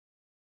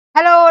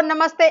Hello,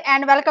 namaste,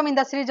 and welcome in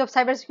the series of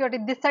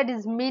cybersecurity. This side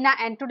is Meena,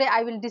 and today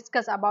I will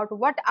discuss about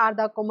what are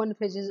the common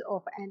phases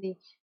of any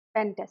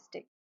pen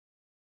testing.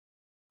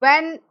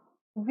 When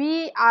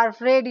we are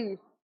ready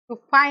to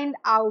find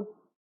out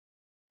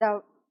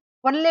the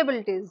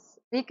vulnerabilities,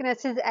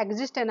 weaknesses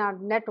exist in our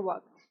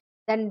network,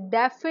 then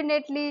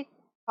definitely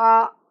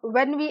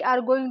when we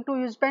are going to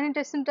use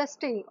penetration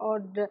testing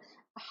or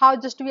how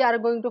just we are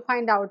going to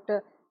find out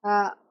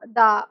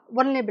the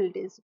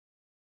vulnerabilities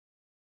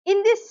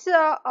in this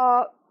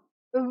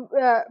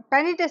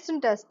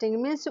penetration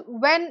testing means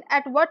when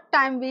at what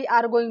time we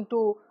are going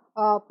to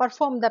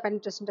perform the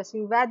penetration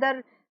testing,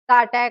 whether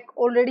the attack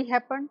already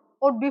happened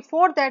or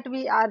before that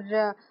we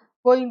are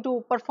going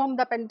to perform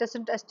the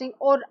penetration testing,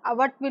 or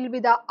what will be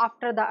the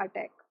after the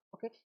attack.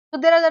 Okay, so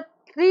there are the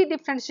three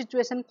different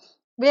situations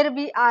where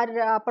we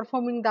are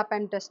performing the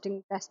pen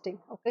testing.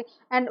 Okay,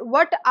 and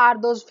what are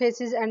those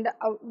phases, and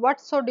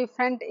what's so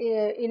different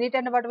in it,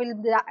 and what will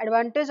be the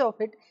advantage of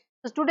it.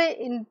 So today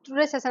in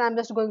today's session, I'm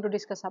just going to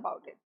discuss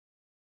about it.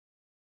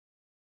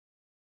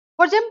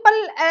 For example,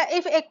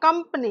 if a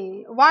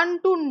company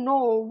want to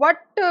know what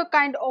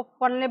kind of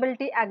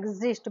vulnerability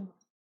exists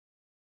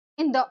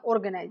in the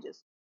organization,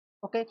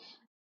 okay,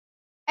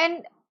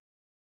 and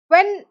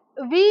when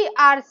we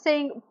are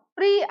saying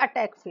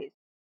pre-attack phase,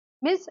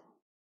 means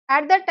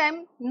at that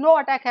time no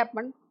attack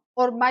happened,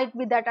 or might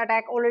be that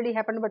attack already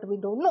happened, but we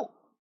don't know.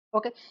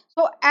 Okay,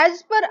 so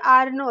as per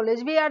our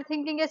knowledge, we are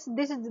thinking yes,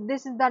 this is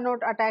the not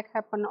attack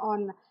happen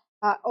on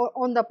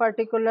the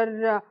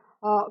particular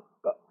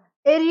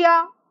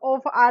area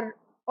of our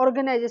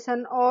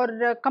organization,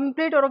 or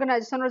complete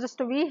organization, or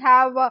just we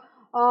have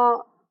uh,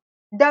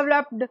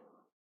 developed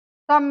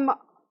some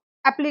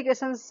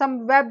applications,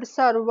 some web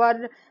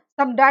server,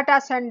 some data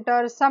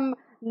center, some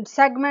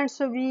segments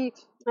we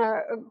uh,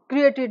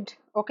 created.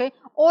 Okay,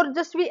 or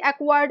just we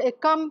acquired a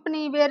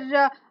company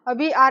where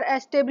we are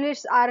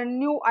established our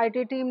new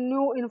IT team,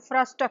 new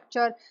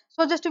infrastructure.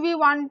 So just we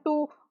want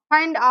to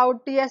find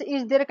out, yes,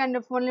 is there kind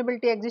of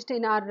vulnerability exist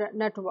in our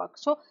network.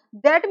 So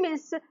that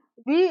means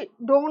we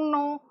don't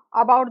know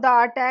about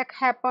the attack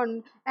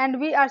happened, and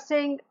we are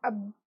saying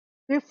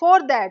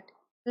before that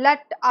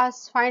let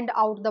us find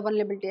out the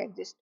vulnerability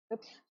exists.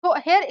 Okay. So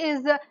here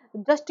is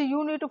just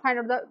you need to find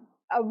out the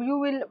you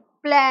will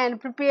plan,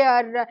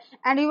 prepare,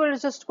 and you will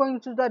just going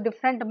to the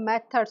different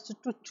methods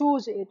to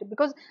choose it,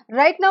 because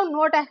right now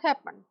no attack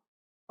happened.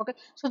 Okay,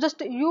 so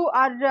just you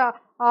are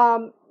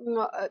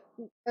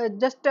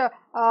just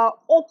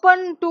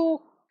open to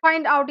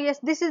find out, yes,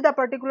 this is the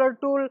particular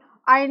tool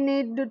I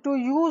need to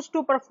use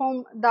to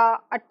perform the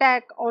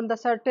attack on the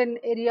certain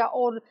area,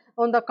 or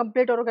on the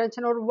complete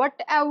organization, or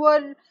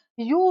whatever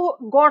you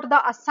got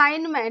the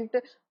assignment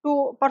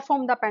to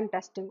perform the pen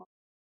testing.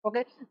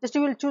 Okay, just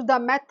you will choose the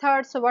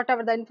methods,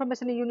 whatever the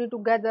information you need to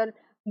gather.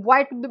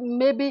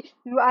 Maybe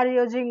you are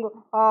using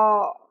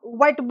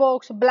white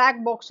box,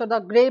 black box, or the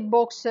gray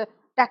box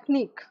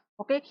technique.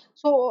 Okay,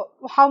 so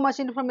how much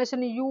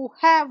information you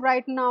have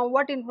right now,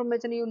 what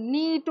information you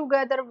need to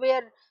gather,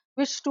 where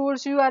which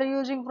tools you are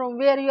using, from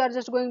where you are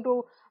just going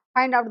to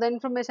find out the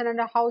information,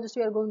 and how just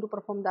you are going to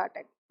perform the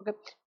attack. Okay,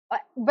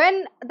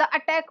 when the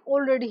attack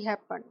already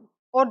happened,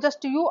 or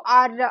just you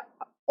are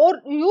or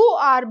you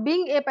are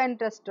being a pen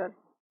tester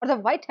or the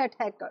white hat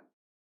hacker.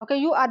 Okay,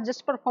 you are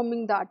just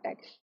performing the attack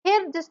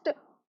here, just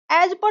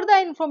as per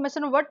the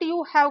information what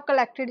you have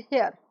collected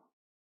here.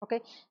 Okay,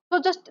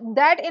 so just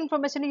that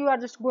information you are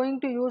just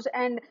going to use,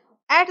 and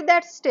at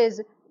that stage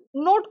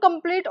not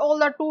complete all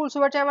the tools,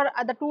 whatever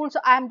are the tools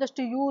I am just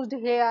used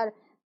here,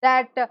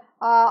 that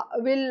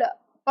will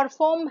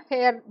perform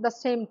here the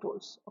same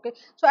tools. Okay,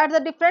 so at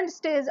the different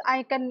stage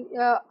I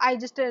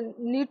just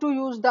need to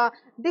use the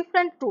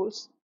different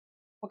tools.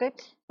 Okay,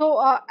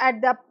 so at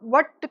the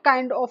what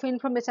kind of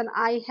information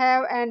I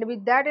have, and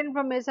with that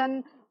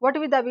information what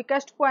will be the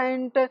weakest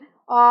point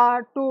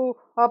to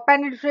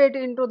penetrate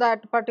into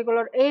that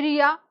particular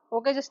area.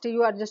 Okay, just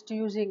you are just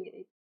using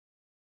it.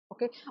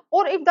 Okay,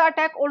 or if the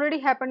attack already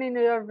happened in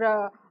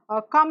your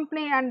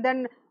company, and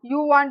then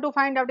you want to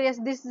find out, yes,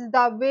 this is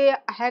the way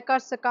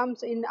hackers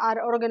comes in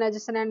our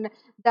organization, and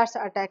that's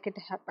attack it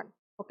happened.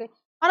 Okay,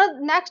 another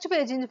next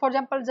page is, for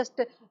example,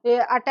 just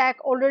attack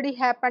already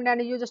happened,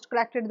 and you just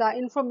collected the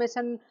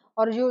information,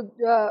 or you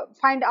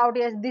find out,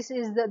 yes, this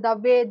is the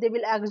way they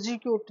will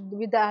execute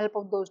with the help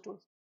of those tools.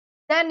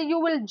 Then you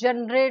will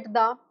generate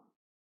the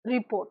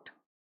report.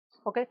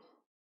 Okay,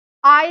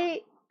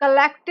 I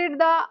collected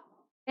the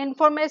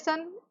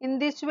information in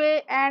this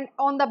way, and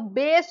on the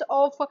base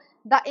of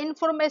the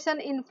information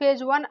in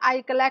phase 1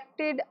 I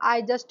collected,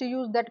 I just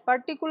use that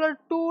particular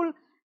tool,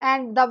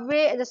 and the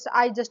way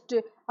I just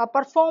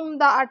perform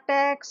the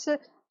attacks. So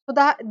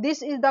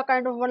this is the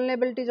kind of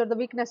vulnerabilities or the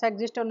weakness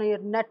exist on your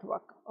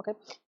network. Okay,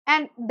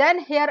 and then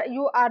here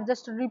you are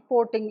just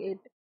reporting it.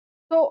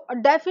 So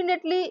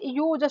definitely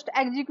you just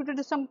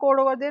executed some code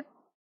over there.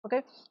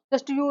 Okay,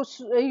 just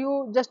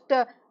you just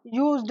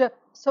used,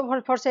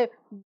 so for say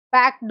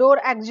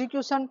backdoor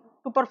execution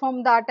to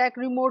perform the attack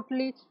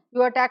remotely.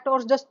 You attacked,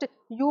 or just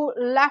you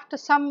left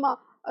some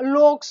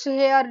logs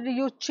here,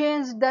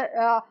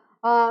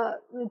 uh,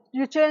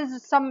 you change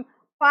some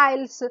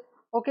files.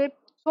 Okay,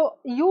 so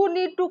you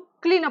need to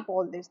clean up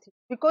all these things,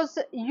 because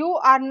you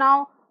are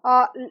now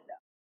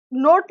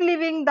not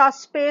leaving the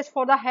space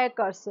for the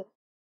hackers.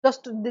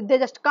 Just they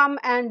just come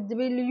and they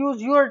will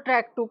use your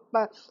track to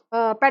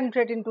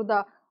penetrate into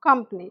the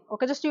company.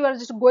 Okay, just you are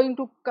just going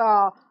to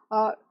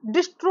uh,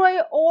 destroy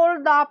all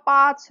the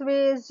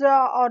pathways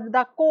or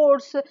the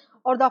codes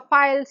or the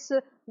files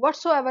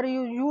whatsoever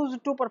you use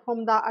to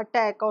perform the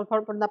attack or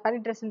for the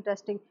penetration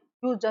testing.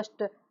 You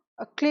just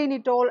clean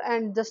it all,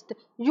 and just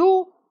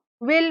you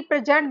will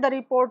present the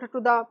report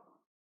to the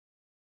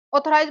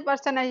authorized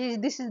person as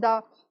this is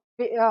the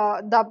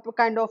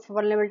kind of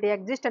vulnerability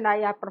exists, and I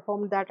have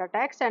performed that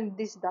attacks, and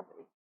this is the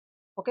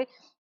okay.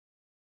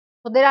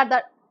 So there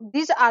are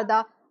these are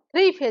the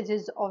three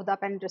phases of the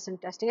penetration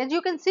testing. As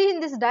you can see in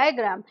this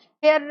diagram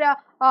here,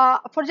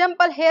 for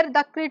example, here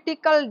the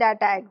critical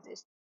data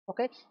exists.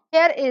 Okay,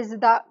 here is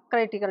the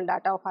critical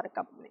data of our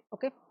company.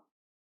 Okay,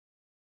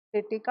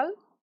 critical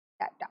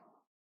data,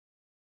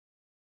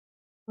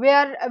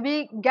 where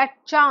we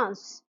get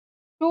chance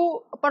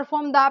to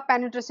perform the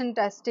penetration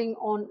testing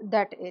on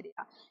that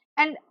area.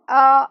 And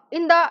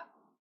in the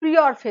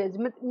prior phase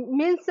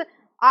means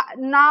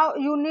now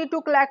you need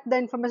to collect the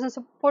information.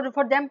 So for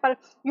example,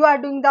 you are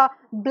doing the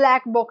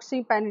black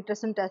boxing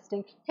penetration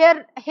testing.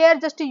 Here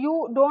just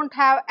you don't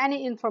have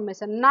any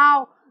information.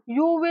 Now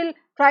you will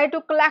try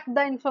to collect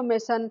the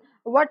information,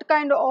 what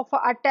kind of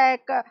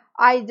attack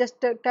I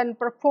just can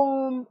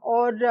perform,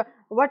 or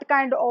what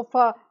kind of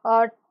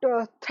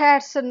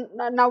threats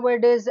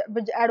nowadays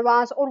which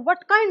advance, or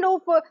what kind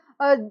of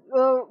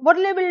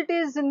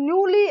vulnerabilities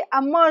newly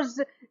emerged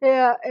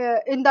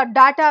in the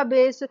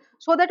database.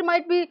 So that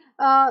might be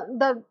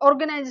the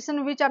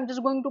organization which I'm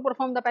just going to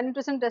perform the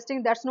penetration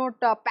testing, that's not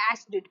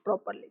patched it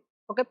properly.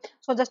 Okay,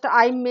 so just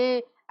I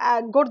may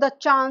got the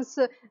chance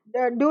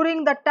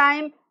during the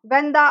time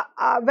when the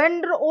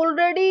vendor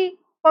already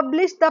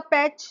published the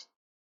patch,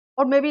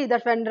 or maybe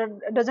that vendor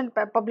doesn't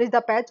publish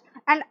the patch,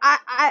 and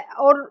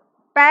or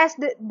patch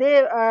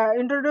they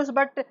introduce,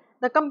 but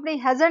the company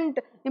hasn't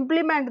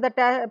implement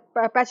the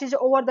patches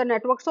over the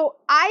network. So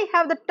I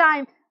have the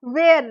time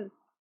where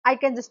I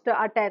can just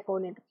attack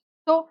on it.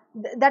 So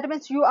that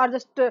means you are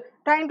just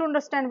trying to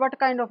understand what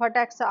kind of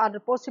attacks are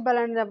possible,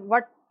 and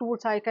what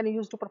tools I can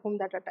use to perform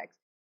that attacks.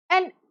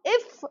 And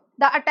if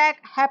the attack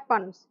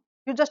happens,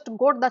 you just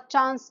got the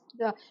chance,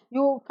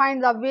 you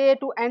find the way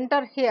to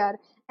enter here,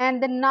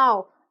 and then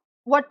now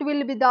what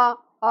will be the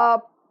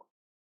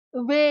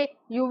way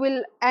you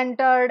will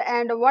entered,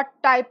 and what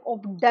type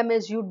of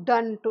damage you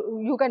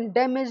can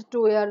damage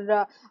to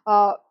your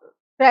uh,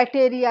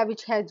 criteria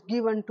which has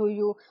given to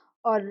you.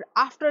 Or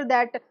after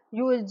that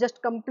you will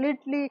just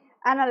completely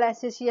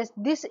analysis, yes,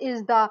 this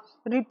is the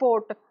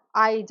report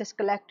I just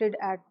collected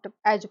at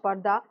as per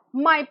the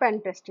my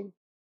pen testing.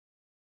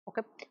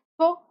 Okay,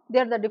 so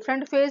there are the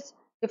different phase,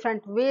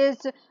 different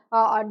ways,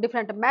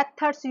 different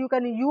methods you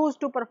can use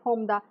to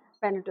perform the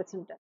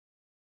penetration test.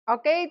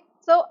 Okay,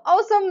 so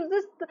awesome.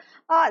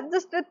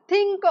 Just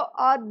think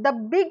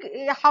the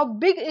big, how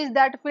big is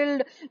that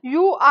field.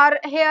 You are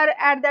here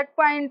at that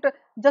point,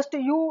 just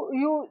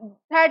you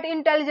had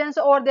intelligence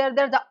over there.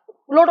 There's a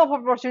lot of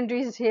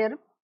opportunities here.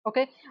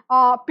 Okay,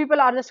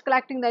 people are just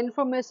collecting the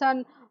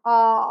information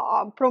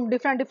from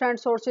different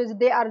sources.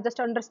 They are just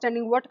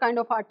understanding what kind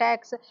of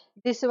attacks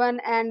this one,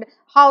 and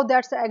how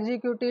that's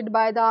executed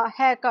by the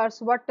hackers,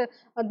 what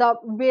the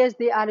ways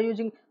they are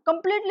using.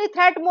 Completely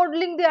threat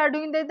modeling they are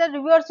doing, the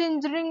reverse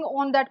engineering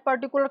on that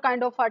particular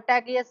kind of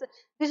attack. Yes,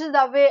 this is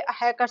the way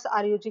hackers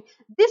are using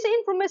this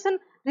information.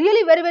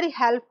 Really very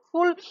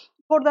helpful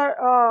for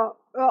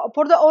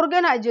the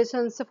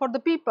organizations, for the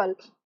people,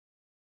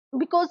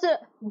 because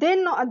they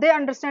know, they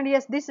understand,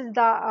 yes, this is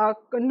the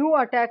new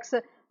attacks.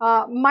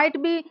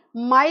 Might be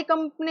my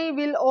company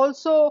will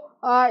also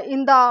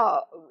in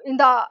the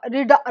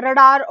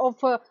radar of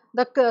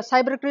the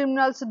cyber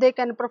criminals, they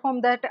can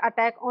perform that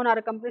attack on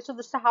our company. So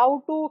this is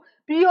how to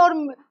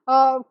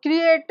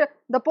create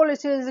the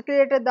policies,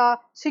 create the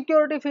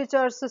security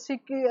features,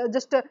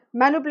 just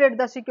manipulate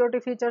the security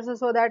features,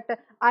 so that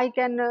I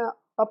can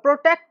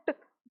protect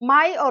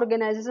my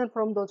organization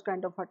from those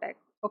kind of attacks.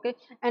 Okay,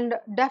 and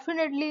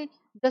definitely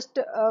just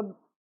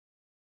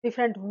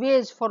different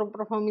ways for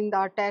performing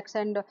the attacks.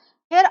 And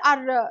here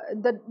are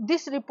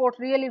this report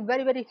really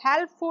very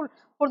helpful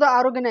for the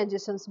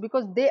organizations,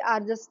 because they are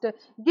just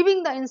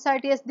giving the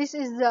insight, yes, this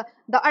is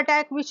the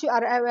attack which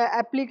are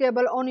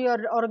applicable on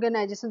your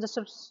organization. Just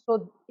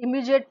so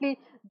immediately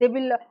they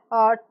will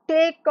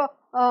take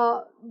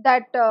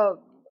that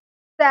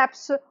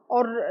steps,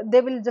 or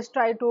they will just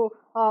try to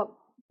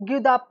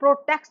give the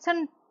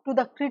protection to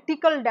the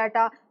critical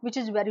data, which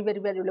is very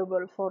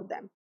valuable for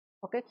them.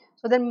 Okay,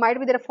 so then might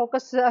be their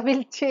focus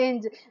will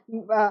change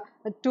uh,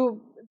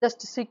 to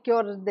just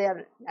secure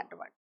their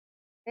network.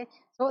 Okay,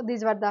 so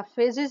these were the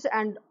phases,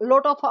 and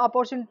lot of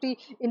opportunity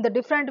in the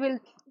different will.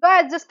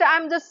 Guys, just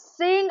I'm just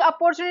seeing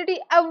opportunity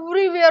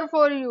everywhere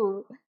for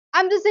you.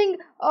 I'm just saying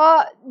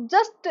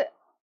just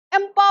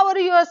empower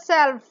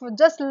yourself,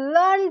 just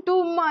learn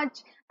too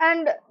much,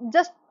 and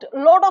just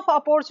lot of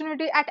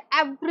opportunity at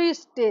every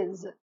stage.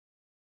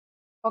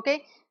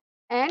 Okay,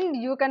 and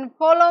you can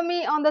follow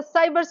me on the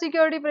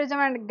cybersecurity prism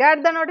and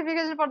get the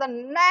notification for the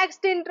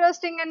next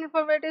interesting and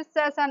informative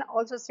session.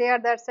 Also share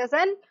that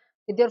session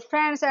with your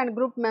friends and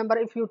group member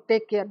if you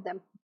take care of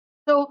them.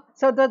 So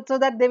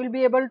that they will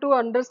be able to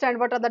understand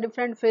what are the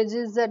different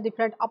phases,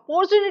 different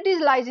opportunities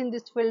lies in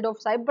this field of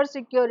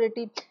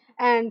cybersecurity,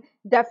 and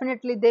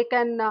definitely they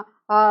can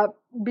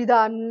be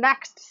the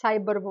next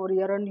cyber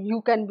warrior, and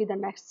you can be the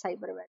next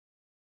cyber warrior.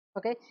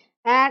 Okay,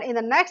 and in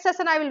the next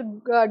session I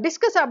will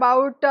discuss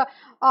about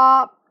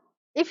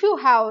if you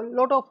have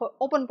lot of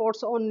open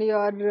ports on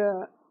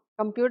your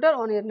computer,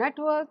 on your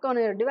network, on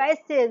your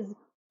devices,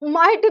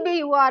 might be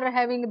you are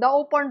having the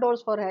open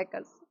doors for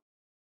hackers.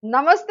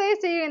 Namaste,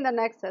 see you in the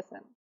next session.